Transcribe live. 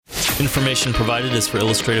Information provided is for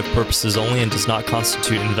illustrative purposes only and does not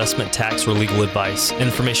constitute investment, tax, or legal advice.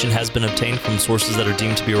 Information has been obtained from sources that are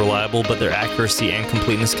deemed to be reliable, but their accuracy and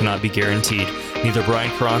completeness cannot be guaranteed. Neither Brian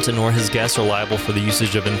Quaranta nor his guests are liable for the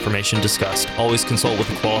usage of information discussed. Always consult with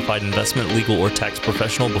a qualified investment, legal, or tax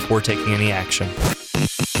professional before taking any action.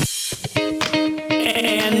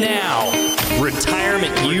 And now,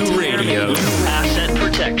 Retirement U Radio. Asset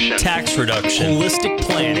protection, tax reduction, holistic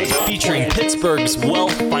planning, featuring Pittsburgh's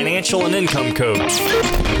wealth, financial, and income coach,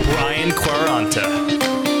 Brian Quaranta.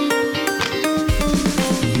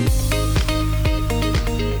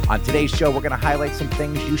 On today's show, we're going to highlight some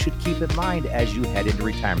things you should keep in mind as you head into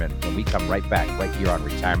retirement. When we come right back, right here on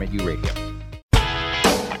Retirement U Radio.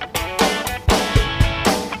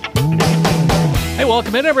 Hey,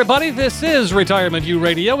 welcome in, everybody. This is Retirement U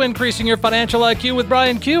Radio, increasing your financial IQ with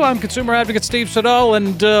Brian Q. I'm consumer advocate Steve Siddall,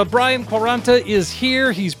 and Brian Quaranta is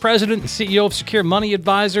here. He's president and CEO of Secure Money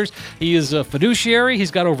Advisors. He is a fiduciary.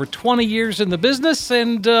 He's got over 20 years in the business.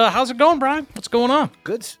 And how's it going, Brian? What's going on?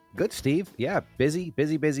 Good, Steve. Yeah, busy,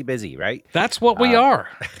 right? That's what we are.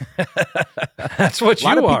 That's what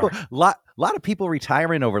you are. A lot of people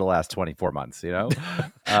retiring over the last 24 months, you know?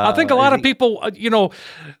 I think a lot of people,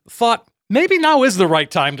 thought, maybe now is the right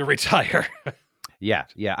time to retire. Yeah.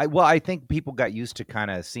 I think people got used to kind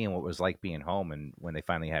of seeing what it was like being home, and when they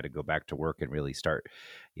finally had to go back to work and really start,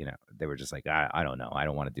 they were just like, I don't know. I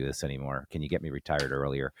don't want to do this anymore. Can you get me retired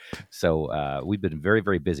earlier? So we've been very,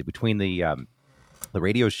 very busy between the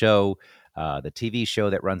radio show, the TV show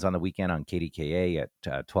that runs on the weekend on KDKA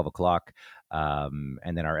at 12 o'clock.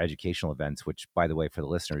 And then our educational events, which, by the way, for the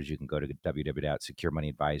listeners, you can go to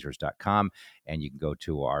www.securemoneyadvisors.com and you can go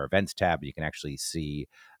to our events tab. You can actually see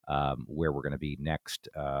where we're going to be next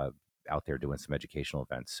out there doing some educational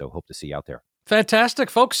events. So hope to see you out there.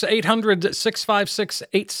 Fantastic, folks.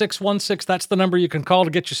 800-656-8616. That's the number you can call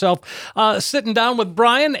to get yourself sitting down with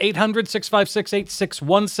Brian.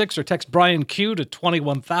 800-656-8616 or text Brian Q to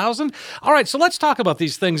 21,000. All right, so let's talk about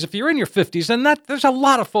these things. If you're in your 50s, and there's a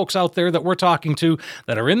lot of folks out there that we're talking to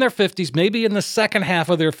that are in their 50s, maybe in the second half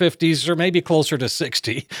of their 50s or maybe closer to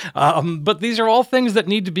 60. But these are all things that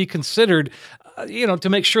need to be considered, to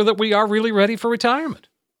make sure that we are really ready for retirement.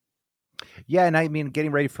 Yeah, and I mean,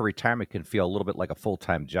 getting ready for retirement can feel a little bit like a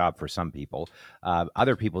full-time job for some people.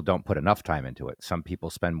 Other people don't put enough time into it. Some people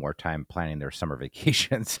spend more time planning their summer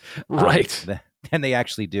vacations, right, than they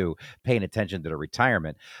actually do paying attention to their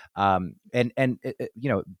retirement. Back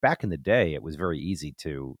in the day, it was very easy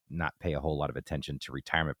to not pay a whole lot of attention to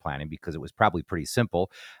retirement planning because it was probably pretty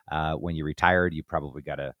simple. When you retired, you probably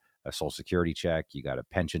got a Social Security check, you got a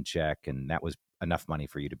pension check, and that was enough money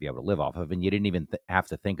for you to be able to live off of. And you didn't even have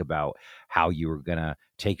to think about how you were going to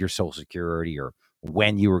take your Social Security or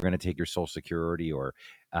when you were going to take your Social Security, or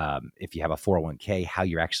if you have a 401k, how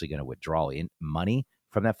you're actually going to withdraw in money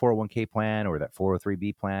from that 401k plan or that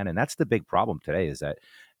 403b plan. And that's the big problem today, is that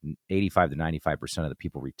 85 to 95% of the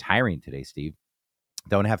people retiring today, Steve,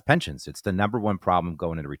 don't have pensions. It's the number one problem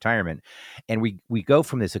going into retirement. And we go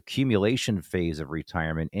from this accumulation phase of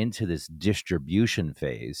retirement into this distribution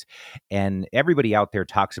phase. And everybody out there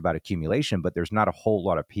talks about accumulation, but there's not a whole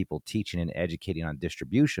lot of people teaching and educating on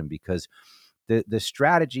distribution, because the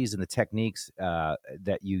strategies and the techniques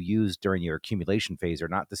that you use during your accumulation phase are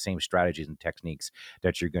not the same strategies and techniques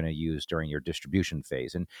that you're going to use during your distribution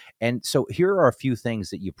phase. And so here are a few things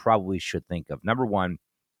that you probably should think of. Number one,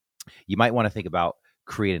 you might want to think about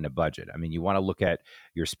creating a budget. I mean, you want to look at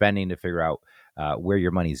your spending to figure out where your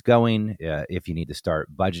money's going, if you need to start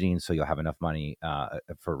budgeting so you'll have enough money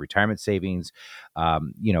for retirement savings.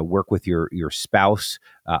 Work with your spouse,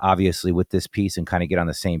 obviously, with this piece, and kind of get on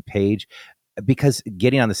the same page, because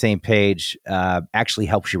getting on the same page actually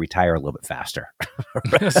helps you retire a little bit faster.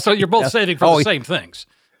 So you're both saving for the same things.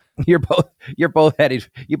 You both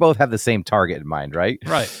have the same target in mind, right?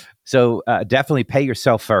 Right. So definitely pay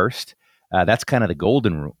yourself first. That's kind of the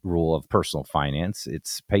golden rule of personal finance.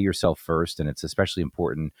 It's pay yourself first, and it's especially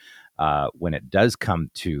important when it does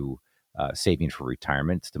come to saving for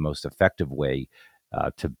retirement. It's the most effective way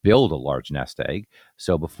to build a large nest egg.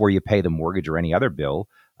 So before you pay the mortgage or any other bill,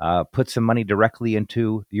 put some money directly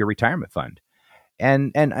into your retirement fund.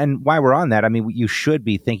 And while we're on that, I mean, you should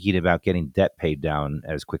be thinking about getting debt paid down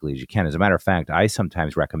as quickly as you can. As a matter of fact, I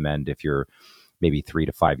sometimes recommend, if you're maybe 3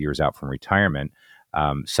 to 5 years out from retirement,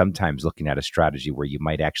 sometimes looking at a strategy where you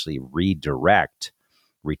might actually redirect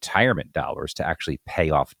retirement dollars to actually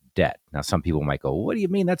pay off debt. Now, some people might go, "What do you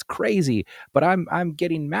mean? That's crazy." But I'm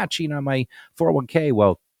getting matching on my 401k.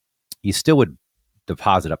 Well, you still would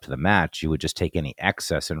deposit up to the match. You would just take any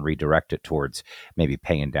excess and redirect it towards maybe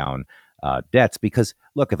paying down debts. Because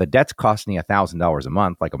look, if a debt's costing you $1,000 a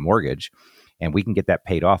month, like a mortgage, and we can get that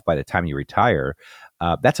paid off by the time you retire,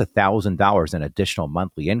 that's $1,000 in additional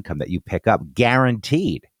monthly income that you pick up,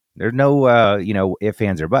 guaranteed. There's no, ifs,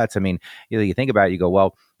 ands, or buts. I mean, you think about it, you go,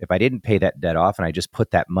 well, if I didn't pay that debt off and I just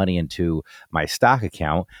put that money into my stock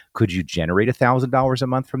account, could you generate $1,000 a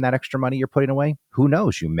month from that extra money you're putting away? Who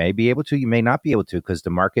knows? You may be able to, you may not be able to, because the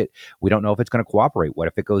market, we don't know if it's going to cooperate. What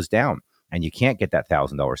if it goes down and you can't get that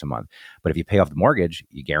 $1,000 a month? But if you pay off the mortgage,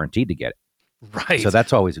 you're guaranteed to get it. Right. So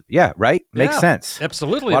that's always, right? Makes sense.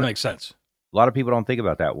 Absolutely, it makes sense. A lot of people don't think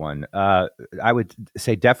about that one. I would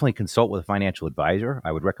say definitely consult with a financial advisor.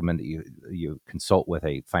 I would recommend that you consult with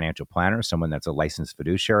a financial planner, someone that's a licensed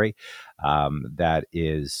fiduciary that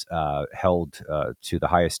is held to the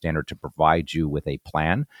highest standard to provide you with a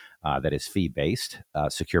plan that is fee-based.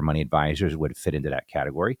 Secure money advisors would fit into that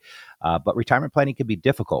category. But retirement planning can be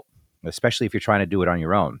difficult, especially if you're trying to do it on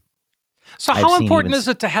your own. So how important is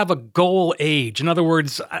it to have a goal age? In other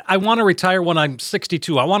words, I want to retire when I'm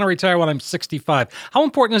 62. I want to retire when I'm 65. How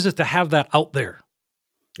important is it to have that out there?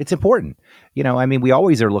 It's important. We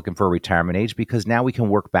always are looking for a retirement age because now we can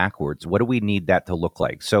work backwards. What do we need that to look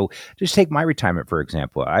like? So just take my retirement, for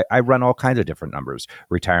example. I run all kinds of different numbers.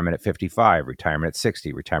 Retirement at 55, retirement at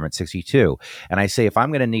 60, retirement at 62. And I say, if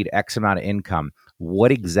I'm going to need X amount of income,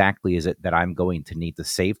 what exactly is it that I'm going to need to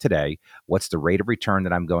save today? What's the rate of return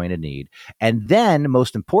that I'm going to need? And then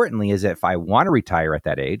most importantly is if I want to retire at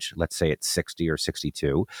that age, let's say it's 60 or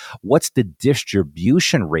 62, what's the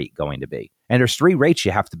distribution rate going to be? And there's 3 rates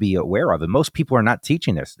you have to be aware of. And most people are not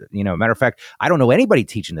teaching this. Matter of fact, I don't know anybody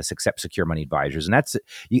teaching this except secure money advisors. And that's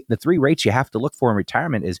the 3 rates you have to look for in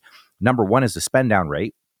retirement is number 1 is the spend down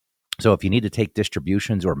rate. So if you need to take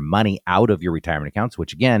distributions or money out of your retirement accounts,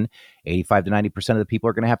 which again, 85 to 90% of the people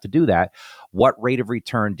are going to have to do that, what rate of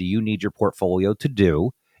return do you need your portfolio to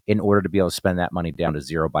do in order to be able to spend that money down to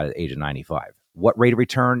zero by the age of 95? What rate of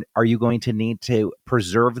return are you going to need to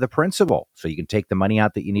preserve the principal? So you can take the money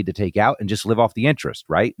out that you need to take out and just live off the interest,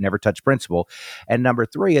 right? Never touch principal. And number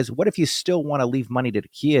 3 is, what if you still want to leave money to the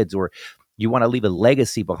kids or you want to leave a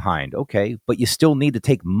legacy behind, okay, but you still need to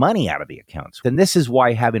take money out of the accounts. And this is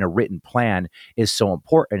why having a written plan is so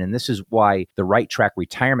important. And this is why the Right Track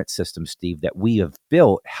retirement system, Steve, that we have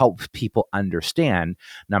built helps people understand,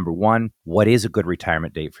 number 1, what is a good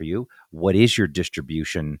retirement date for you? What is your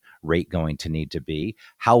distribution rate going to need to be?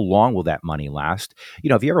 How long will that money last?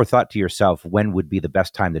 If you ever thought to yourself, when would be the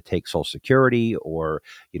best time to take Social Security? Or,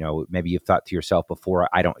 maybe you've thought to yourself before,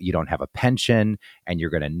 you don't have a pension and you're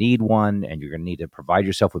going to need one and you're going to need to provide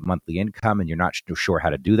yourself with monthly income and you're not sure how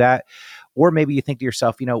to do that. Or maybe you think to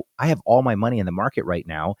yourself, I have all my money in the market right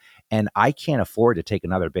now and I can't afford to take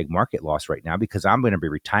another big market loss right now because I'm going to be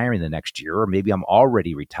retiring the next year, or maybe I'm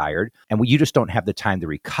already retired and you just don't have the time to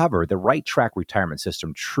recover. The Right Track retirement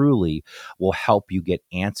system truly will help you get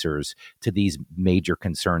answers to these major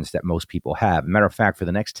concerns that most people have. Matter of fact, for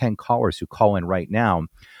the next 10 callers who call in right now,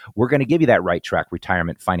 we're going to give you that Right Track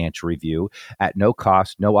retirement financial review at no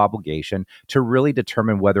cost, no obligation, to really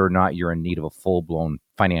determine whether or not you're in need of a full-blown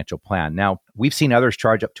financial plan. Now, we've seen others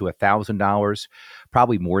charge up to $1,000,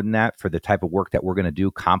 probably more than that, for the type of work that we're going to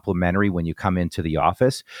do complimentary when you come into the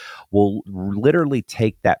office. We'll literally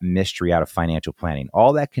take that mystery out of financial planning.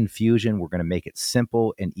 All that confusion, we're going to make it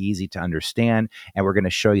simple and easy to understand, and we're going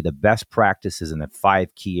to show you the best practices in the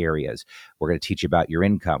 5 key areas. We're going to teach you about your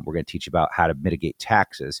income. We're going to teach you about how to mitigate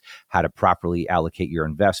taxes, how to properly allocate your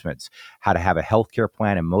investments, how to have a healthcare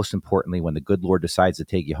plan, and most importantly, when the good Lord decides to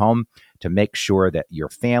take you home, to make sure that your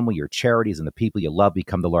family, your charities, and the people you love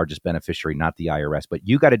become the largest beneficiary, not the IRS. But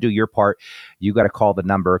you got to do your part. You got to call the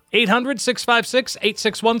number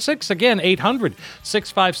 800-656-8616. Again,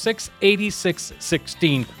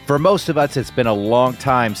 800-656-8616. For most of us, it's been a long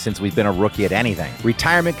time since we've been a rookie at anything.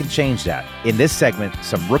 Retirement can change that. In this segment,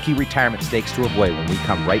 some rookie retirement stakes to avoid when we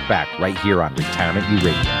come right back, right here on Retirement U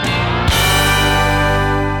Radio.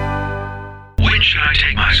 When should I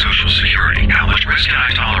take my Social Security? How much risk can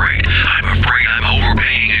I tolerate? I'm afraid I'm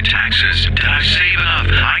overpaying in taxes. Did I save enough?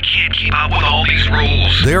 I can't keep up with all these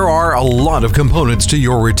rules. There are a lot of components to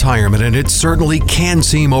your retirement, and it certainly can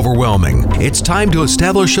seem overwhelming. It's time to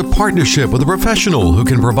establish a partnership with a professional who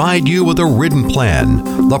can provide you with a written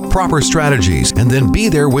plan, the proper strategies, and then be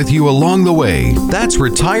there with you along the way. That's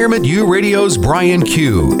Retirement U Radio's Brian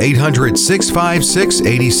Q.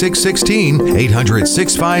 800-656-8616.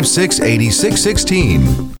 800-656-8616.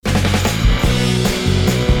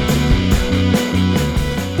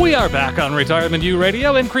 We are back on Retirement U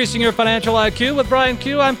Radio, increasing your financial IQ with Brian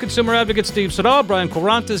Q. I'm consumer advocate Steve Siddall. Brian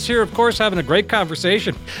Quaranta is here, of course, having a great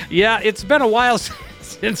conversation. Yeah, it's been a while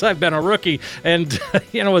since I've been a rookie. And,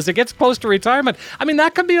 as it gets close to retirement, I mean,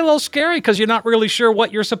 that can be a little scary because you're not really sure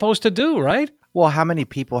what you're supposed to do, right? Well, how many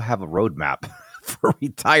people have a roadmap for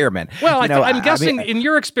retirement? Well, I'm guessing in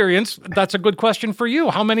your experience, that's a good question for you.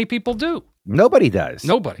 How many people do? Nobody does.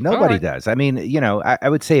 Nobody right. does. I mean, I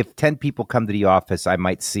would say if 10 people come to the office, I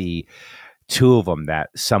might see 2 of them that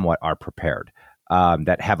somewhat are prepared,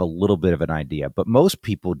 that have a little bit of an idea. But most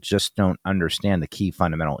people just don't understand the key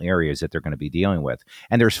fundamental areas that they're going to be dealing with.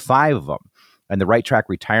 And there's 5 of them. And the Right Track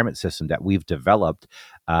retirement system that we've developed,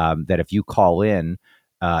 that if you call in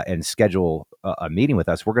and schedule a meeting with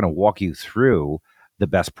us, we're going to walk you through the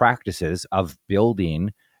best practices of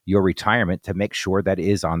building your retirement to make sure that it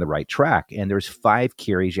is on the right track. And there's 5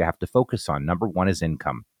 key areas you have to focus on. Number 1 is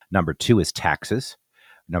income. Number 2 is taxes.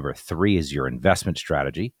 Number 3 is your investment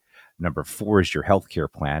strategy. Number 4 is your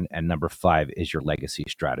healthcare plan. And number 5 is your legacy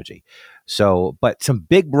strategy. So, but some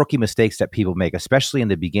big rookie mistakes that people make, especially in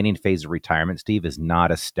the beginning phase of retirement, Steve, is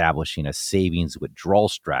not establishing a savings withdrawal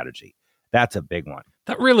strategy. That's a big one.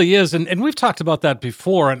 That really is. And we've talked about that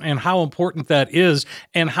before and how important that is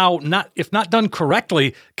and how if not done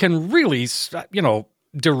correctly can really,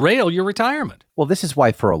 derail your retirement. Well, this is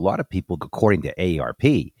why for a lot of people, according to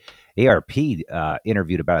AARP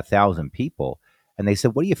interviewed about 1,000 people and they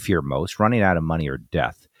said, what do you fear most, running out of money or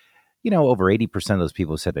death? Over 80% of those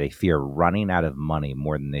people said they fear running out of money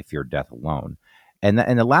more than they fear death alone. And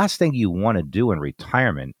the last thing you want to do in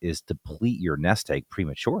retirement is deplete your nest egg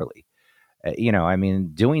prematurely.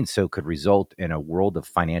 Doing so could result in a world of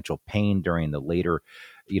financial pain during the later,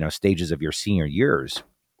 stages of your senior years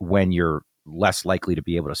when you're less likely to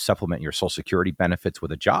be able to supplement your Social Security benefits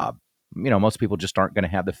with a job. Most people just aren't going to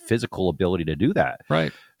have the physical ability to do that.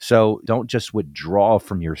 Right. So don't just withdraw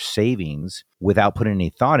from your savings without putting any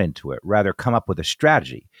thought into it. Rather, come up with a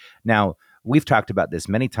strategy. Now, we've talked about this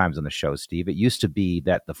many times on the show, Steve. It used to be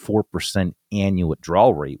that the 4% annual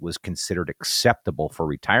withdrawal rate was considered acceptable for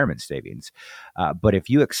retirement savings. But if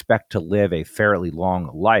you expect to live a fairly long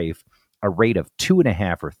life, a rate of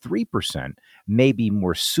 2.5% or 3% may be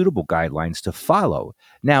more suitable guidelines to follow.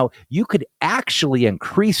 Now, you could actually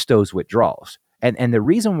increase those withdrawals. And the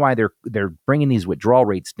reason why they're bringing these withdrawal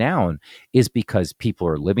rates down is because people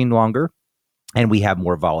are living longer, and we have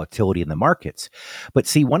more volatility in the markets. But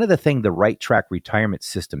see, one of the things the Right Track retirement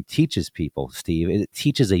system teaches people, Steve, it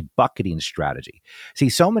teaches a bucketing strategy. See,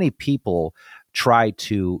 so many people try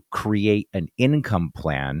to create an income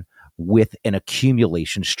plan with an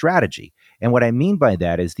accumulation strategy. And what I mean by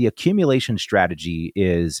that is the accumulation strategy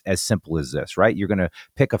is as simple as this, right? You're going to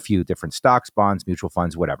pick a few different stocks, bonds, mutual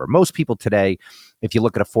funds, whatever. Most people today, if you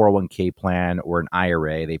look at a 401k plan or an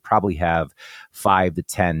IRA, they probably have 5 to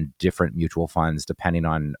 10 different mutual funds, depending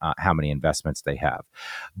on how many investments they have.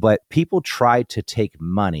 But people try to take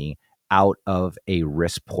money out of a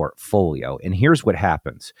risk portfolio. And here's what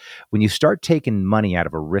happens. When you start taking money out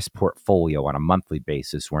of a risk portfolio on a monthly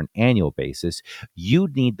basis or an annual basis, you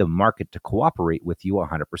need the market to cooperate with you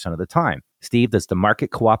 100% of the time. Steve, does the market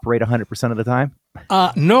cooperate 100% of the time?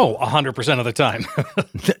 No, 100% of the time.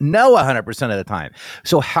 No, 100% of the time.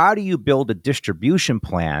 So how do you build a distribution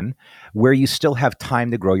plan where you still have time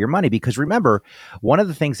to grow your money? Because remember, one of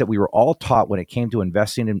the things that we were all taught when it came to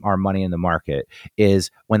investing in our money in the market is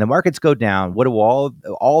when the markets go down, what do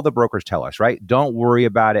all the brokers tell us, right? Don't worry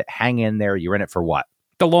about it. Hang in there. You're in it for what?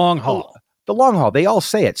 The long haul. The long haul. They all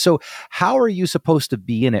say it. So how are you supposed to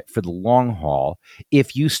be in it for the long haul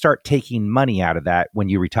if you start taking money out of that when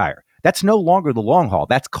you retire? That's no longer the long haul.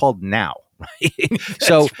 That's called now. Right?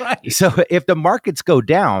 So if the markets go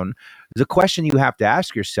down, the question you have to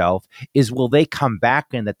ask yourself is, will they come back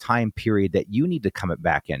in the time period that you need to come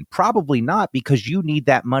back in? Probably not, because you need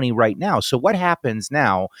that money right now. So what happens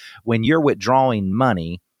now when you're withdrawing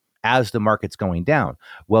money as the market's going down?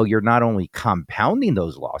 Well, you're not only compounding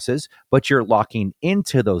those losses, but you're locking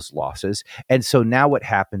into those losses. And so now what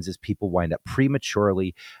happens is people wind up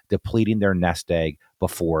prematurely depleting their nest egg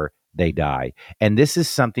before they die. And this is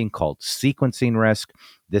something called sequencing risk.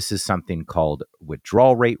 This is something called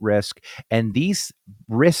withdrawal rate risk. And these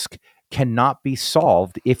risks cannot be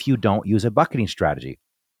solved if you don't use a bucketing strategy.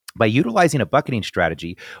 By utilizing a bucketing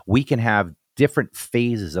strategy, we can have different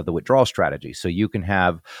phases of the withdrawal strategy. So you can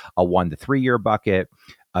have a 1 to 3 year bucket,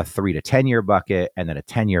 a 3 to 10 year bucket, and then a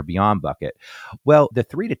 10-year beyond bucket. Well, the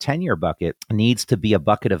 3 to 10-year bucket needs to be a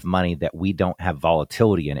bucket of money that we don't have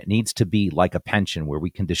volatility in. It needs to be like a pension where we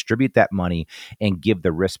can distribute that money and give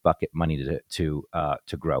the risk bucket money to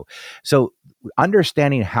grow. So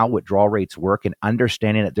understanding how withdrawal rates work and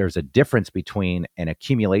understanding that there's a difference between an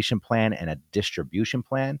accumulation plan and a distribution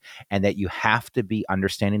plan, and that you have to be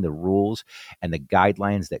understanding the rules and the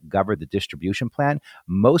guidelines that govern the distribution plan.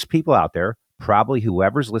 Most people out there, probably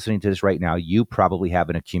whoever's listening to this right now, you probably have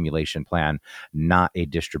an accumulation plan, not a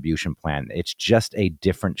distribution plan. It's just a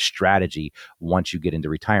different strategy once you get into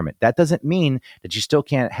retirement. That doesn't mean that you still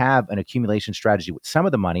can't have an accumulation strategy with some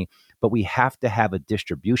of the money, but we have to have a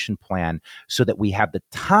distribution plan so that we have the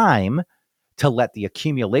time to let the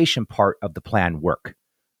accumulation part of the plan work.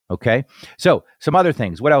 Okay? So some other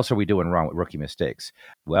things. What else are we doing wrong with rookie mistakes?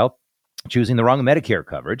 Well, choosing the wrong Medicare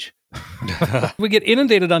coverage. We get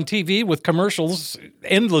inundated on TV with commercials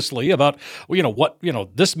endlessly about,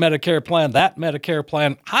 this Medicare plan, that Medicare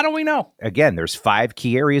plan. How do we know? Again, there's 5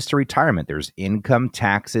 key areas to retirement. There's income,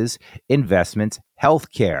 taxes, investments,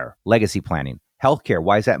 healthcare, legacy planning. Healthcare,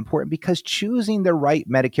 why is that important? Because choosing the right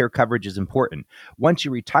Medicare coverage is important. Once you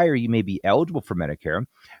retire, you may be eligible for Medicare,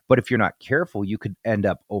 but if you're not careful, you could end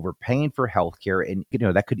up overpaying for healthcare, and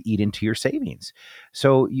that could eat into your savings.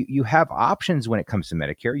 So you have options when it comes to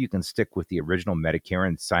Medicare. You can stick with the original Medicare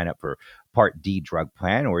and sign up for Part D drug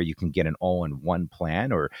plan, or you can get an all-in-one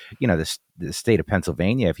plan, or the state of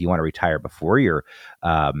Pennsylvania, if you want to retire before your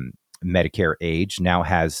Medicare age, now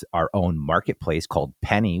has our own marketplace called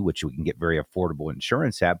Penny, which we can get very affordable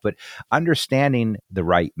insurance at. But understanding the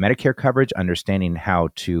right Medicare coverage, understanding how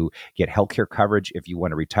to get healthcare coverage if you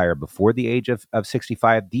want to retire before the age of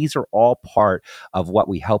 65, these are all part of what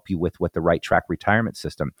we help you with the Right Track Retirement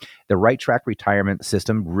System. The Right Track Retirement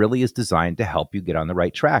System really is designed to help you get on the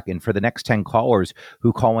right track. And for the next 10 callers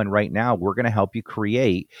who call in right now, we're going to help you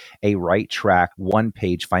create a Right Track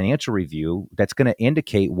one-page financial review that's going to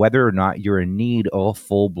indicate whether or not you're in need of a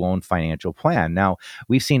full-blown financial plan. Now,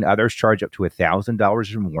 we've seen others charge up to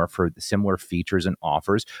 $1,000 or more for similar features and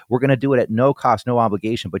offers. We're going to do it at no cost, no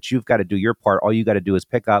obligation, but you've got to do your part. All you got to do is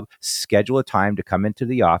pick up, schedule a time to come into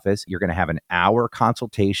the office. You're going to have an hour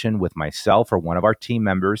consultation with myself or one of our team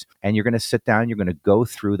members, and you're going to sit down. You're going to go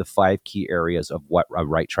through the 5 key areas of what a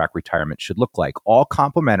Right Track retirement should look like. All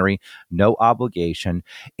complimentary, no obligation.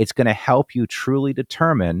 It's going to help you truly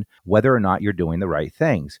determine whether or not you're doing the right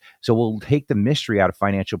things. So we'll take the mystery out of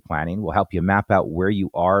financial planning. We'll help you map out where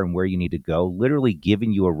you are and where you need to go, literally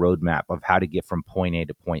giving you a roadmap of how to get from point A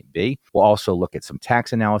to point B. We'll also look at some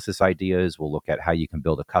tax analysis ideas. We'll look at how you can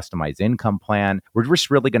build a customized income plan. We're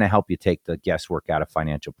just really going to help you take the guesswork out of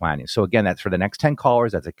financial planning. So again, that's for the next 10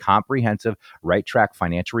 callers. That's a comprehensive Right Track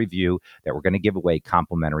financial review that we're going to give away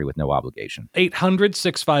complimentary with no obligation.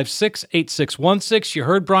 800-656-8616. You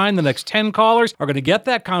heard Brian. The next 10 callers are going to get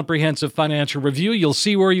that comprehensive financial review. You'll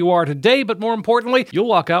see where you are today, but more importantly, you'll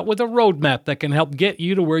walk out with a roadmap that can help get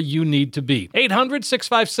you to where you need to be.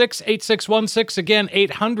 800-656-8616. Again,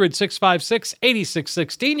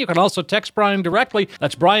 800-656-8616. You can also text Brian directly.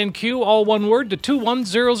 That's Brian Q, all one word, to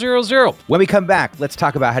 21000. When we come back, let's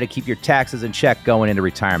talk about how to keep your taxes in check going into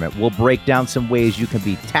retirement. We'll break down some ways you can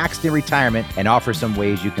be taxed in retirement and offer some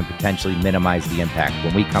ways you can potentially minimize the impact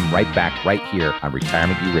when we come right back right here on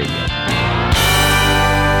Retirement U Radio.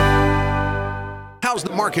 How's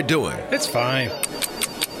the market doing? It's fine.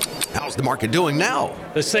 How's the market doing now?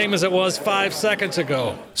 The same as it was 5 seconds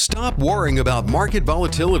ago. Stop worrying about market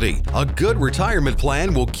volatility. A good retirement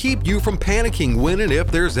plan will keep you from panicking when and if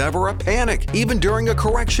there's ever a panic, even during a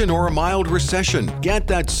correction or a mild recession. Get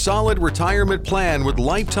that solid retirement plan with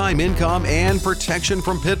lifetime income and protection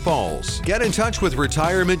from pitfalls. Get in touch with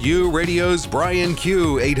Retirement U Radio's Brian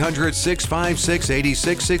Q.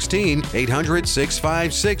 800-656-8616.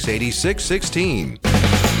 800-656-8616.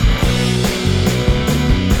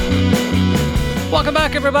 Welcome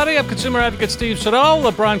back, everybody. I'm Consumer Advocate Steve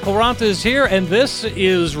Siddall. Brian Quaranta is here, and this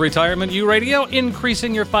is Retirement U Radio,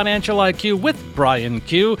 increasing your financial IQ with Brian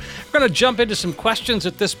Q. We're going to jump into some questions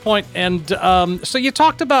at this point. And so you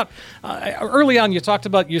talked about, early on, you talked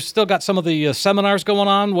about you still got some of the seminars going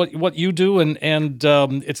on, what you do, and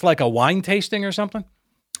it's like a wine tasting or something?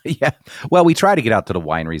 Yeah. Well, we try to get out to the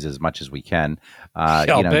wineries as much as we can.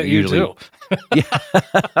 I'll bet usually, you do.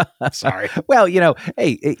 Sorry. Well,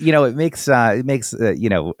 hey, it makes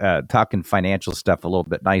talking financial stuff a little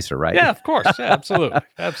bit nicer, right? Yeah, of course. Yeah, absolutely.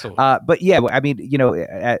 Absolutely. But yeah, I mean,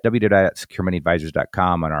 at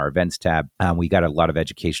www.securemoneyadvisors.com on our events tab, we got a lot of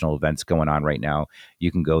educational events going on right now.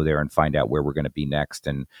 You can go there and find out where we're going to be next,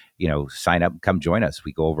 and sign up, come join us.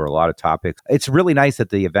 We go over a lot of topics. It's really nice at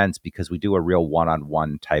the events because we do a real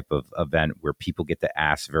one-on-one type of event where people get to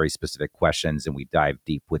ask very specific questions, and we dive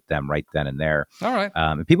deep with them right then and there. All right.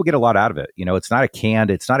 And people get a lot out of it. It's not a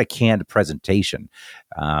canned presentation.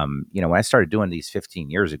 When I started doing these 15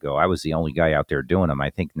 years ago, I was the only guy out there doing them. I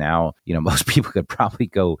think now, most people could probably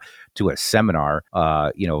go to a seminar,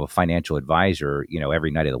 a financial advisor,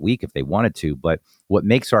 every night of the week if they wanted to. But what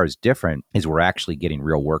makes ours different is we're actually getting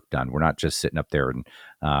real work done. We're not just sitting up there and,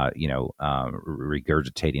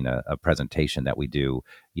 regurgitating a presentation that we do,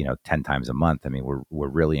 10 times a month. I mean, we're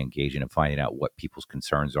really engaging and finding out what people's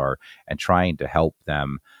concerns are and trying to help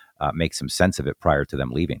them make some sense of it prior to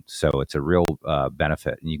them leaving. So it's a real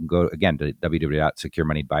benefit. And you can go, again, to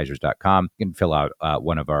www.securemoneyadvisors.com. You can fill out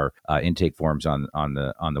one of our intake forms on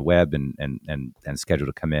the web and schedule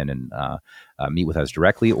to come in and meet with us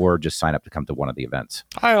directly, or just sign up to come to one of the events.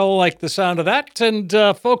 I like the sound of that. And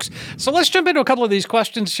folks, so let's jump into a couple of these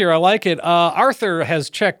questions here. I like it. Arthur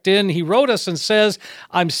has checked in. He wrote us and says,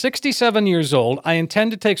 I'm 67 years old. I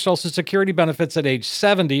intend to take Social Security benefits at age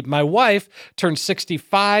 70. My wife turned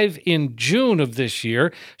 65 in June of this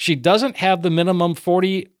year. She doesn't have the minimum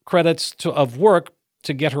 40 credits of work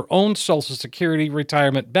to get her own Social Security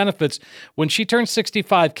retirement benefits. When she turns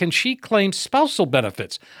 65, can she claim spousal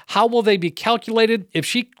benefits? How will they be calculated? If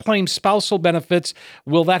she claims spousal benefits,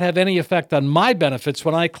 will that have any effect on my benefits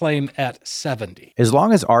when I claim at 70? As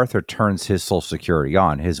long as Arthur turns his Social Security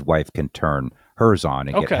on, his wife can turn hers on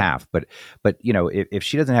and get half. But if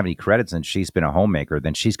she doesn't have any credits and she's been a homemaker,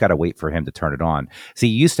 then she's got to wait for him to turn it on. See,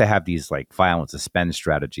 you used to have these like file and suspend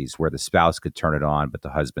strategies where the spouse could turn it on, but the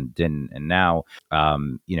husband didn't. And now,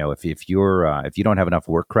 if you don't have enough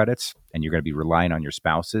work credits and you're going to be relying on your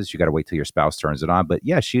spouses, you got to wait till your spouse turns it on. But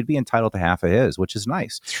yeah, she'd be entitled to half of his, which is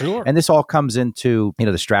nice. Sure. And this all comes into,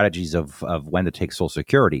 the strategies of when to take Social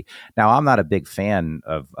Security. Now, I'm not a big fan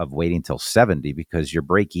of waiting till 70 because your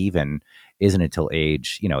break even isn't until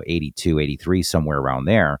age, 82, 83, somewhere around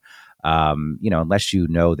there. Unless you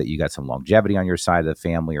know that you got some longevity on your side of the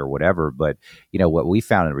family or whatever. But, what we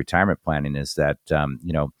found in retirement planning is that,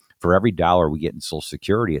 for every dollar we get in Social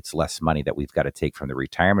Security, it's less money that we've got to take from the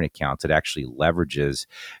retirement accounts. It actually leverages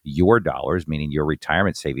your dollars, meaning your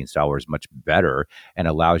retirement savings dollars, much better, and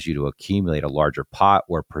allows you to accumulate a larger pot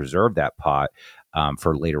or preserve that pot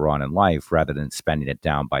for later on in life, rather than spending it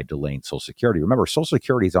down by delaying Social Security. Remember, Social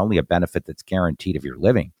Security is only a benefit that's guaranteed if you're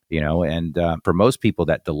living, and for most people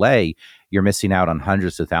that delay, you're missing out on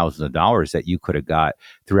hundreds of thousands of dollars that you could have got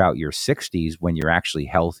throughout your 60s when you're actually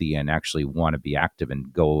healthy and actually want to be active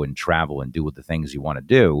and go and travel and do the things you want to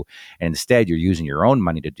do. And instead, you're using your own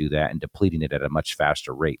money to do that and depleting it at a much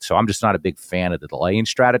faster rate. So I'm just not a big fan of the delaying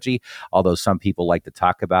strategy, although some people like to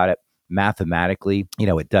talk about it. Mathematically,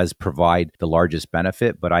 it does provide the largest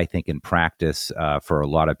benefit, but I think in practice, for a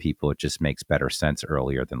lot of people, it just makes better sense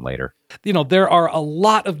earlier than later. There are a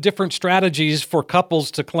lot of different strategies for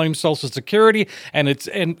couples to claim Social Security, and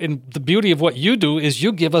the beauty of what you do is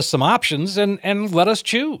you give us some options and let us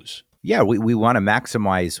choose. Yeah, we want to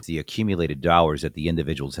maximize the accumulated dollars that the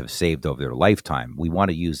individuals have saved over their lifetime. We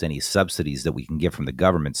want to use any subsidies that we can get from the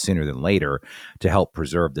government sooner than later to help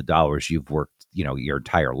preserve the dollars you've worked your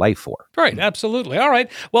entire life for. Right, absolutely. All right.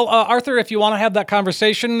 Well, Arthur, if you want to have that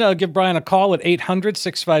conversation, give Brian a call at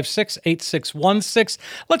 800-656-8616.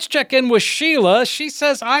 Let's check in with Sheila. She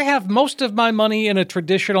says, I have most of my money in a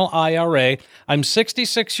traditional IRA. I'm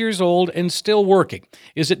 66 years old and still working.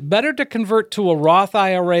 Is it better to convert to a Roth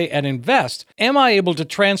IRA and invest? Am I able to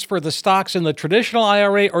transfer the stocks in the traditional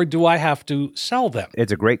IRA, or do I have to sell them?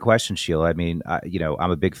 It's a great question, Sheila. I mean,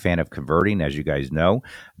 I'm a big fan of converting, as you guys know,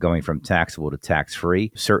 going from taxable to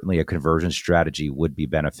tax-free. Certainly a conversion strategy would be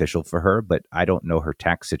beneficial for her, but I don't know her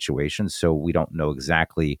tax situation, so we don't know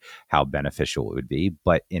exactly how beneficial it would be.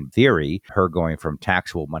 But in theory, her going from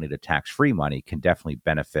taxable money to tax-free money can definitely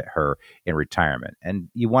benefit her in retirement. And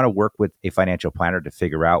you want to work with a financial planner to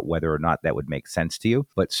figure out whether or not that would make sense to you,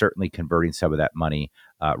 but certainly converting some of that money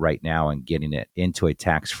right now and getting it into a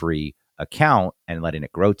tax-free account and letting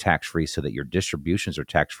it grow tax-free so that your distributions are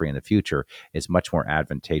tax-free in the future is much more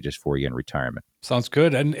advantageous for you in retirement. Sounds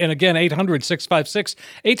good. And again,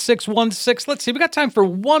 800-656-8616. Let's see, we got time for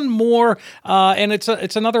one more, and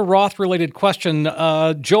it's another Roth-related question.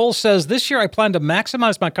 Joel says, this year I plan to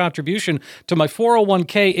maximize my contribution to my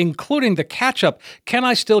 401k, including the catch-up. Can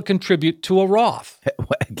I still contribute to a Roth?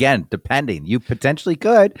 Again, depending. You potentially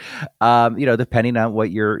could, depending on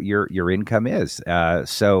what your income is.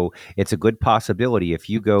 So it's a good possibility if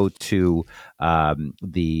you go to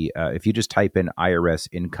if you just type in IRS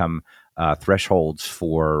income thresholds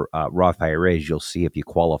for Roth IRAs, you'll see if you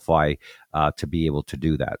qualify to be able to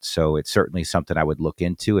do that. So it's certainly something I would look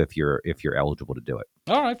into if you're eligible to do it.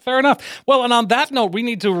 All right, fair enough. Well, and on that note, we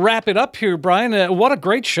need to wrap it up here, Brian. What a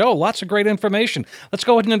great show. Lots of great information. Let's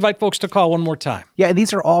go ahead and invite folks to call one more time. Yeah, and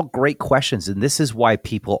these are all great questions, and this is why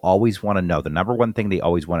people always want to know. The number one thing they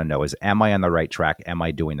always want to know is, am I on the right track? Am I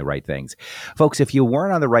doing the right things? Folks, if you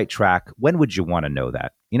weren't on the right track, when would you want to know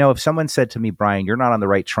that? If someone said to me, Brian, you're not on the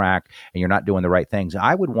right track and you're not doing the right things,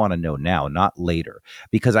 I would want to know now, not later,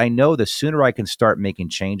 because I know the sooner I can start making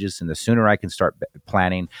changes and the sooner I can start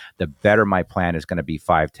planning, the better my plan is going to be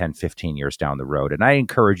 5, 10, 15 years down the road. And I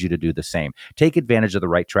encourage you to do the same. Take advantage of the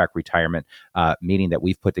Right Track Retirement meeting that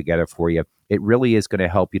we've put together for you. It really is going to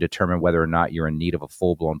help you determine whether or not you're in need of a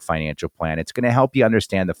full-blown financial plan. It's going to help you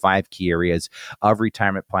understand the 5 key areas of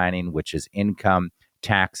retirement planning, which is income,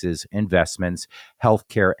 taxes, investments,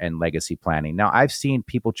 healthcare, and legacy planning. Now, I've seen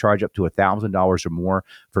people charge up to $1,000 or more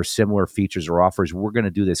for similar features or offers. We're going to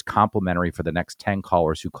do this complimentary for the next 10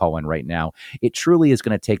 callers who call in right now. It truly is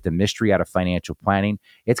going to take the mystery out of financial planning.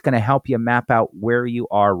 It's going to help you map out where you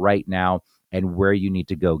are right now and where you need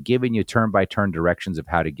to go, giving you turn-by-turn directions of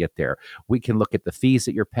how to get there. We can look at the fees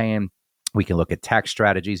that you're paying. We can look at tax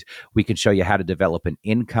strategies. We can show you how to develop an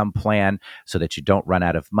income plan so that you don't run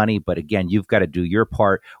out of money. But again, you've got to do your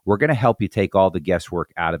part. We're going to help you take all the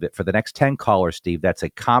guesswork out of it. For the next 10 callers, Steve, that's a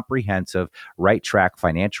comprehensive Right Track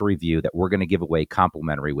financial review that we're going to give away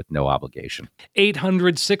complimentary with no obligation.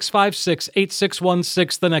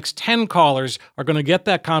 800-656-8616. The next 10 callers are going to get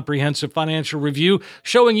that comprehensive financial review,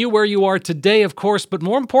 showing you where you are today, of course. But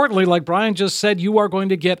more importantly, like Brian just said, you are going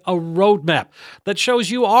to get a roadmap that shows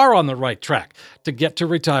you are on the right track to get to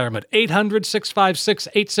retirement.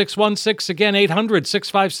 800-656-8616. Again,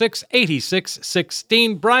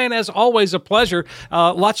 800-656-8616. Brian, as always, a pleasure.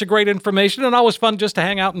 Lots of great information and always fun just to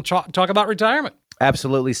hang out and talk about retirement.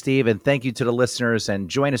 Absolutely, Steve. And thank you to the listeners. And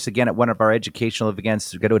join us again at one of our educational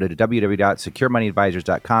events. Go to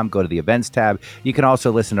www.securemoneyadvisors.com. Go to the events tab. You can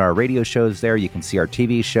also listen to our radio shows there. You can see our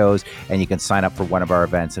TV shows, and you can sign up for one of our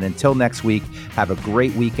events. And until next week, have a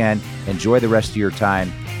great weekend. Enjoy the rest of your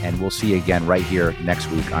time. And we'll see you again right here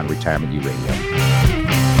next week on Retirement U Radio.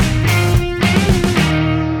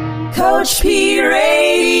 Coach P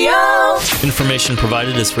Radio. Information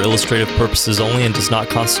provided is for illustrative purposes only and does not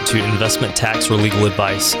constitute investment, tax, or legal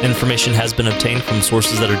advice. Information has been obtained from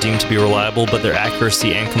sources that are deemed to be reliable, but their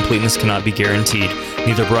accuracy and completeness cannot be guaranteed.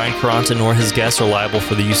 Neither Brian Caranta nor his guests are liable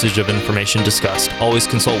for the usage of information discussed. Always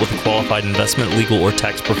consult with a qualified investment, legal, or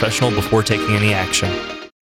tax professional before taking any action.